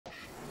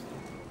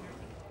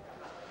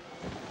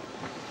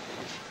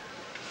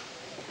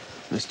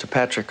Mr.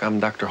 Patrick, I'm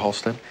Dr.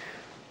 Halstead.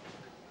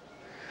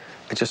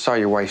 I just saw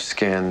your wife's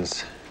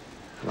scans.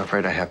 I'm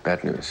afraid I have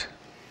bad news.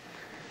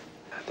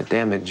 The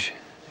damage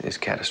is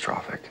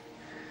catastrophic.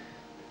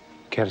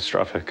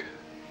 Catastrophic?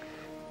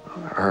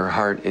 Her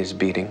heart is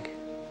beating,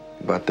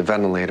 but the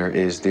ventilator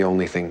is the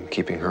only thing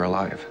keeping her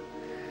alive.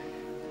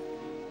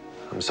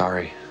 I'm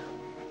sorry,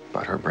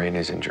 but her brain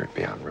is injured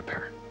beyond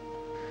repair.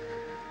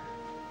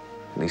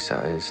 Lisa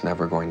is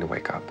never going to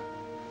wake up.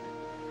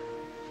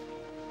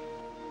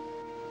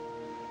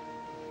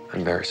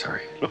 I'm very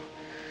sorry.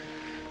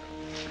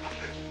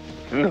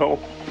 No.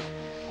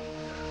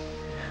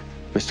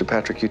 Mr.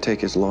 Patrick, you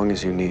take as long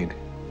as you need.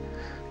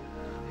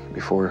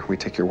 Before we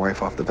take your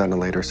wife off the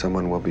ventilator,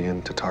 someone will be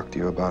in to talk to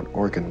you about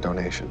organ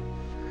donation.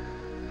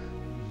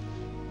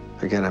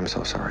 Again, I'm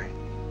so sorry.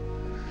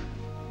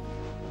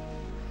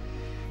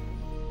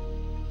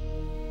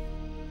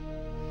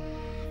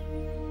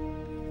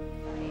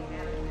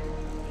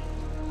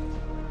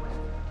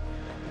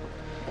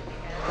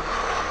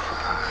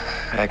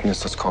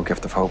 Agnes, let's call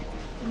Gift of Hope,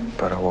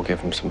 but I will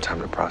give him some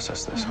time to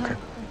process this, okay?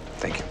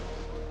 Thank you.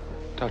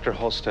 Dr.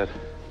 Halstead,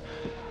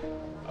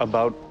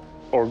 about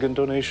organ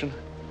donation?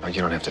 Oh, you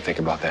don't have to think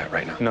about that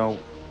right now. No.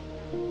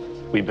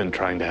 We've been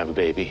trying to have a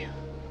baby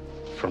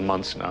for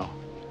months now.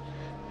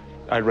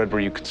 I read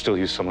where you could still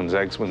use someone's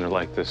eggs when they're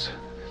like this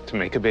to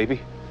make a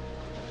baby.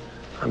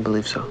 I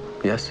believe so,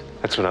 yes.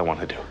 That's what I want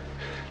to do.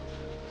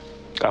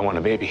 I want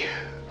a baby.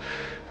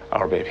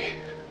 Our baby.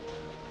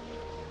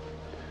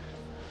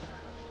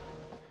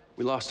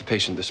 We lost a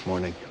patient this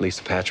morning,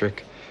 Lisa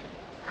Patrick.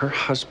 Her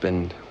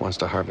husband wants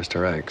to harvest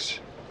her eggs.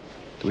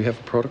 Do we have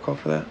a protocol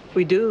for that?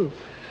 We do.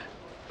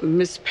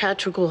 Miss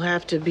Patrick will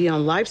have to be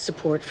on life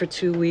support for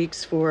 2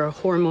 weeks for a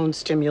hormone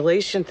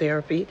stimulation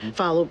therapy,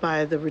 followed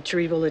by the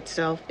retrieval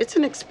itself. It's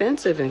an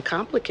expensive and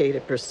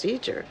complicated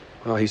procedure.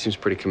 Well, he seems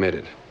pretty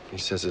committed. He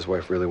says his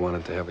wife really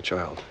wanted to have a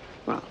child.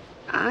 Well,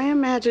 I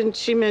imagine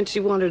she meant she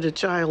wanted a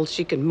child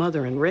she could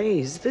mother and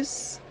raise.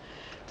 This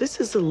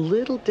is a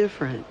little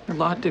different. A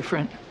lot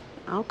different.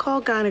 I'll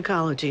call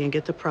gynecology and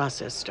get the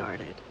process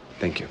started.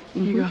 Thank you.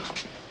 Here you go.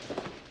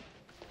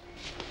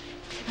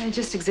 I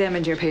just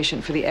examined your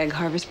patient for the egg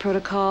harvest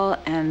protocol,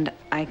 and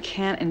I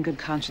can't in good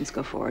conscience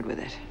go forward with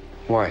it.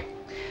 Why?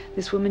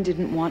 This woman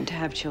didn't want to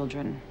have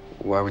children.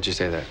 Why would you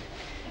say that?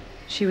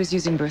 She was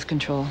using birth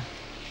control.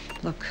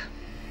 Look.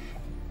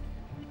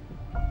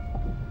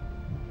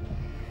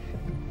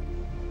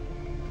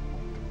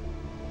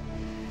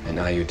 An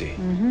IUD.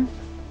 Mm-hmm.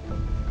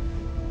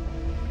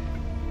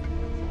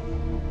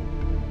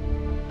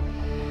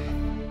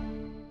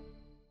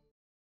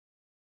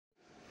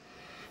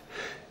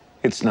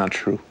 It's not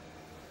true.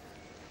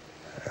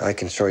 I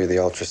can show you the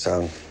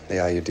ultrasound. The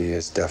IUD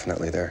is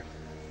definitely there.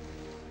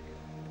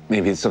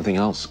 Maybe it's something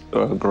else,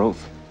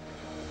 growth.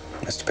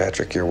 Mr.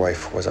 Patrick, your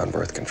wife was on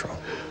birth control.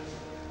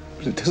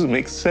 But it doesn't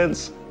make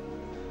sense.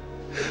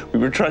 We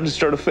were trying to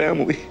start a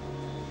family.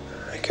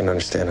 I can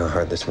understand how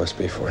hard this must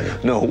be for you.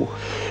 No,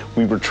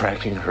 we were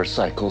tracking her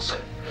cycles,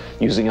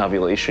 using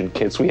ovulation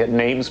kits. We had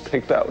names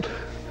picked out.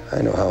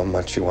 I know how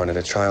much you wanted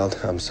a child.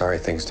 I'm sorry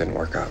things didn't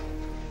work out.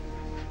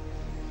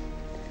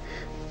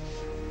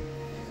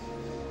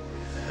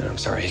 And I'm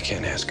sorry he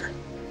can't ask her.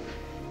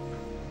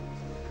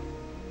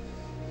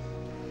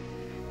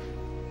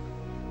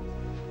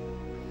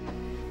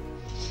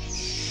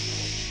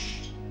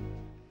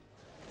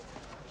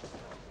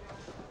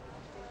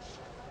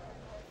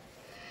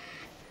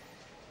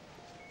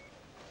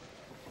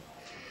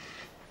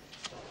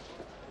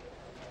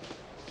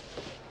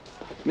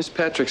 Miss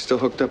Patrick's still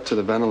hooked up to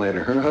the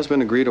ventilator. Her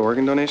husband agreed to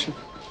organ donation?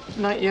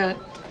 Not yet.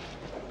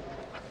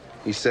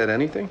 He said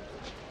anything?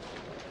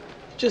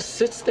 Just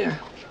sits there.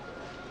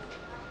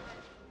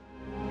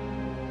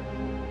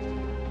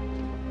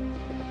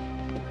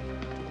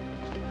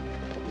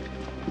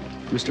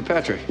 Mr.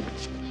 Patrick.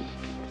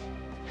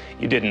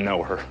 You didn't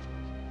know her.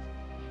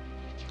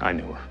 I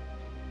knew her.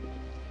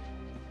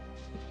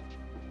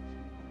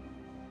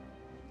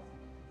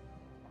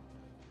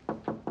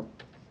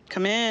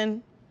 Come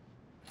in.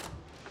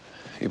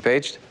 You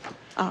paged?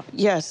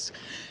 Yes.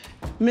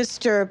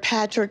 Mr.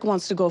 Patrick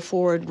wants to go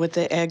forward with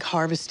the egg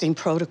harvesting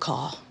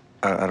protocol.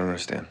 I don't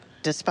understand.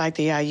 Despite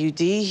the IUD,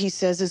 he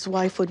says his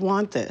wife would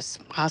want this.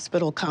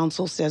 Hospital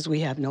counsel says we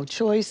have no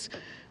choice.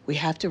 We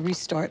have to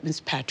restart Miss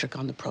Patrick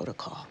on the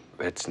protocol.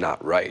 It's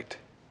not right.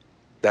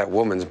 That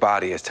woman's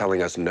body is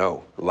telling us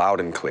no,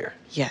 loud and clear.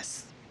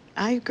 Yes,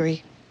 I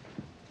agree.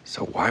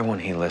 So why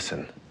won't he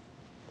listen?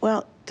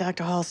 Well,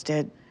 Dr.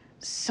 Halstead,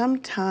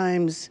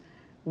 sometimes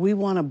we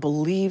want to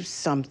believe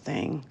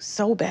something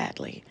so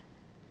badly,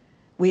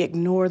 we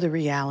ignore the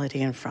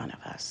reality in front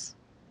of us.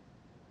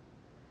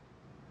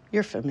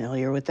 You're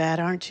familiar with that,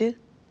 aren't you?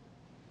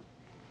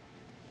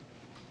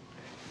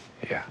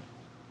 Yeah.